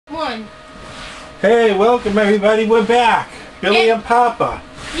one. Hey, welcome everybody. We're back. Billy and Papa.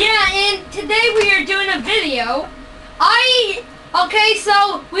 Yeah, and today we are doing a video. Okay,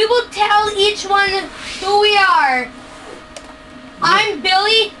 so we will tell each one who we are. I'm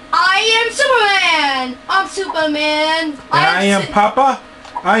Billy. I am Superman. I'm Superman. And I am Papa.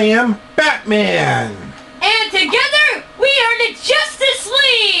 I am Batman. And together we are the Justice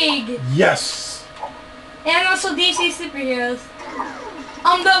League. Yes. And also DC superheroes.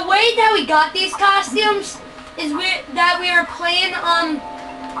 The way that we got these costumes is that we were playing.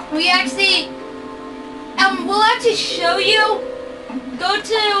 We'll actually show you. Go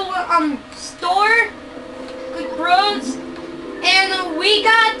to store, click Bros, and we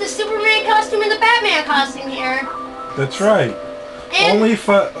got the Superman costume and the Batman costume here. That's right. And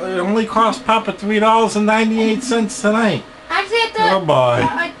It only cost Papa $3.98 tonight. actually, Oh boy.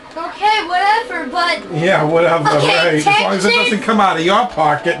 Okay, whatever, but Yeah, whatever. Okay, Right. As long as it doesn't come out of your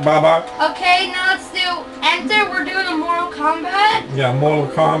pocket, Baba. okay, now let's do enter. We're doing a Mortal Kombat. Yeah, Mortal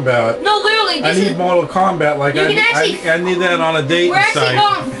Kombat. No, literally, I this need is. Mortal Kombat. Like You can actually- I need that on a dating We're actually site.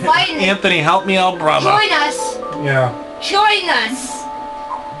 going fighting. Anthony, help me out, brother. Join us. Yeah. Join us.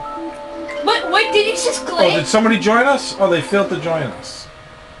 What did you just Oh, click? did somebody join us? Oh, they failed to join us.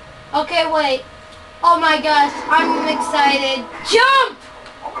 Okay, wait. Oh my gosh, I'm excited. Jump!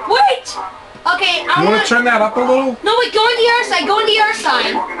 Wait! Okay, You want to turn that up a little? No, wait, go on the other side. Go on the other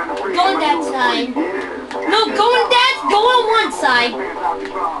side. Go on that side. No, go on one side.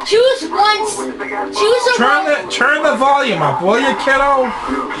 Choose a Turn the volume up, will you, kiddo?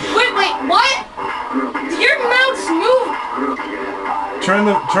 Wait, what? Your mouth's moving. Turn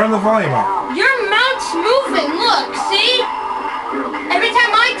the volume up. Your mouth's moving. Look, see? Every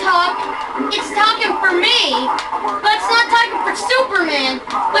time I talk, it's talking for me, but it's not talking for Superman.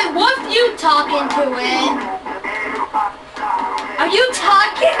 Wait, what if you talk into it? Are you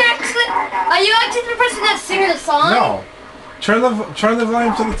talking actually? Are you actually the person that's singing the song? No. Turn the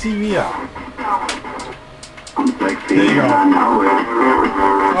volume to the TV up. There you go.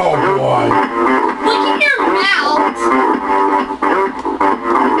 Oh boy. Look at your mouth.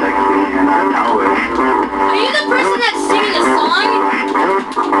 Are you the person that's singing the song?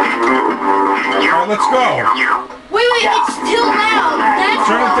 Alright, let's go. Wait, it's too loud. That's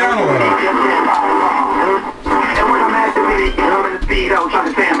Turn it down a little.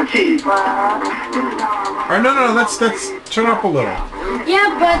 Or no, let's turn up a little.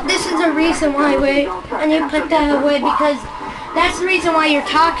 Yeah, but this is the reason why. Wait, I need to put that away because that's the reason why you're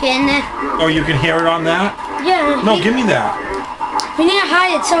talking. Oh, you can hear it on that? Yeah. No, give me that. We need to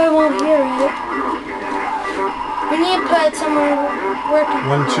hide it so we won't hear it. We need to put it somewhere working.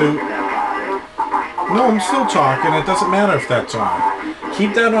 1, 2. No, I'm still talking. It doesn't matter if that's on.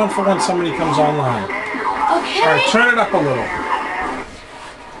 Keep that on for when somebody comes online. Okay. Alright, turn it up a little.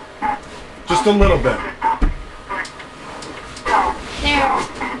 Just a little bit. There.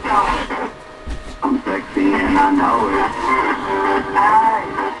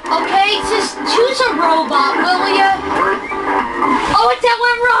 Okay, just choose a robot, will ya? Oh, that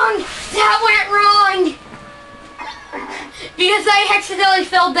went wrong! That went wrong! Because I accidentally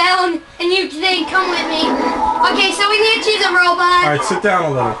fell down and you didn't come with me. Okay, so we need to choose a robot. Alright, sit down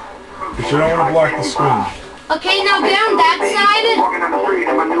a little. Because you don't want to block the screen. Okay, now get on that side.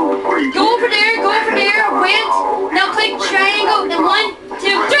 Go over there, wait. Now click triangle, and 1, 2,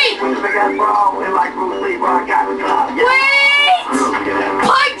 3. Wait!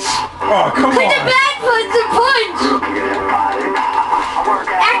 Punch! Oh, come Click the on. back button to punch!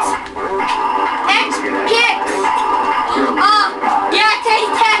 X kicks! Yeah,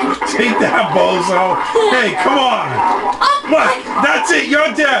 take that! Take that, bozo. Hey, come on. Look, that's it.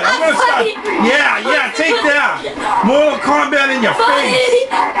 You're dead. I'm gonna stop. Yeah, take that. Mortal Kombat in your face.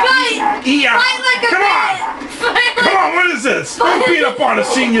 Fight! Yeah. Fight like a Come man! on. Come on, what is this? Don't beat up on a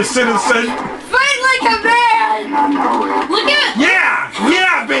senior citizen. Fight like a man! Look at it!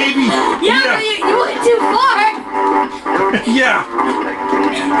 Yeah, baby. Yeah, but you went too far! Yeah.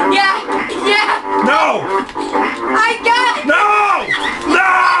 Yeah! No. I got it! No.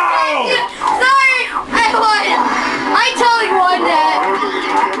 Sorry! I won! I totally won that!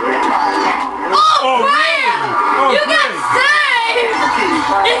 Oh, man! Oh, You got great. saved!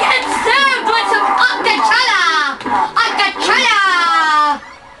 You got saved with some Akachana!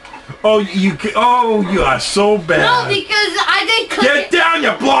 Oh, you are so bad. No, because I didn't click Get it. down,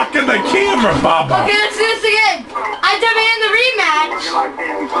 you're blocking the camera, Baba. Okay, let's do this again. I demand the rematch.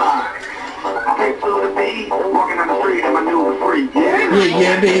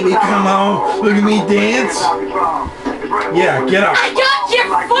 Yeah, baby, come on. Look at me dance. Yeah, get up. I got your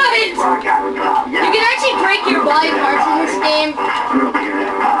foot! You can actually break your body parts in this game.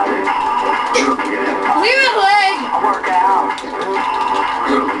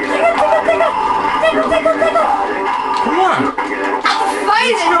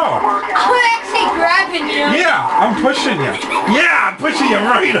 poking you. Yeah, I'm pushing you. Yeah, I'm pushing you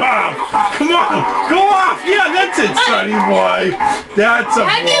right off. Come on, go off. Yeah, that's it, sonny boy. That's a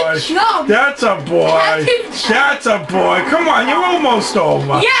boy. That's a boy. That's a boy. Come on, you're almost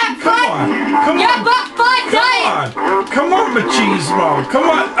over. Yeah, come on. Come yeah, on. but Come on. Come on, machismo. Come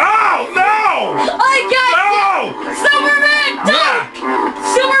on. Oh, no. I got No. Superman dunk!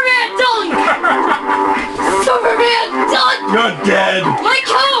 Superman dunk! Superman dunk! You're dead. Like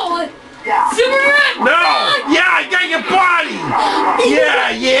who? Superman No. dunk! Yeah, I got your body.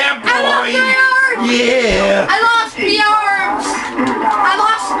 Yeah, I lost boy. my arms! Yeah. I lost the arms! I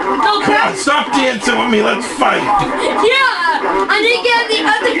lost no Come on, crap! stop dancing with me. Let's fight. Yeah! I need to get on the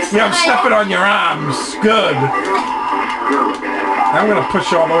other side! Yeah, I'm stepping on your arms. Good. I'm gonna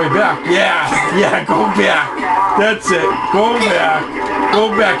push you all the way back. Yeah, go back. That's it. Go back.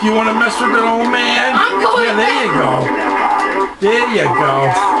 Go back. You wanna mess with that old man? I'm going Yeah, there you go. There you go.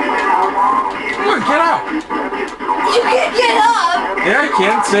 Come on, get out. You can't get up! Yeah, I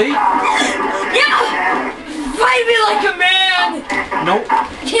can. See? Yeah! Fight me like a man! Nope.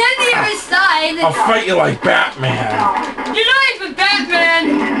 Can't the other side! I'll fight you like Batman. You're not even Batman!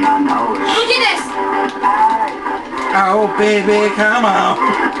 Look at this! Oh, baby, come on.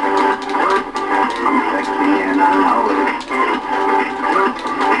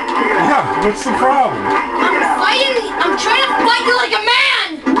 Yeah, what's the problem? I'm trying to fight you like a man!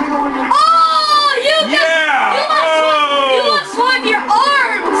 Oh, you lost one of your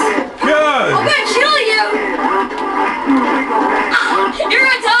arms! Good. I'm gonna kill you! You're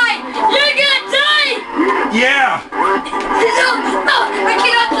gonna die! You're gonna die! Yeah. No, I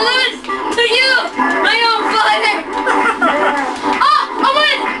cannot lose to you, my own father! Oh, I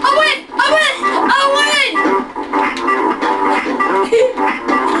win!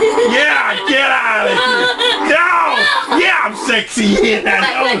 Yeah, get out of here. No. Yeah, I'm sexy. Yeah, that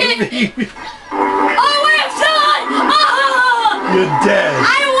was me. Oh, wait, I'm still on! Oh! You're dead.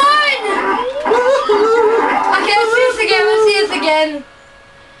 I won! Okay, let's see this again.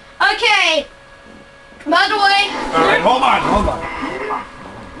 Okay. By the way. All right, hold on.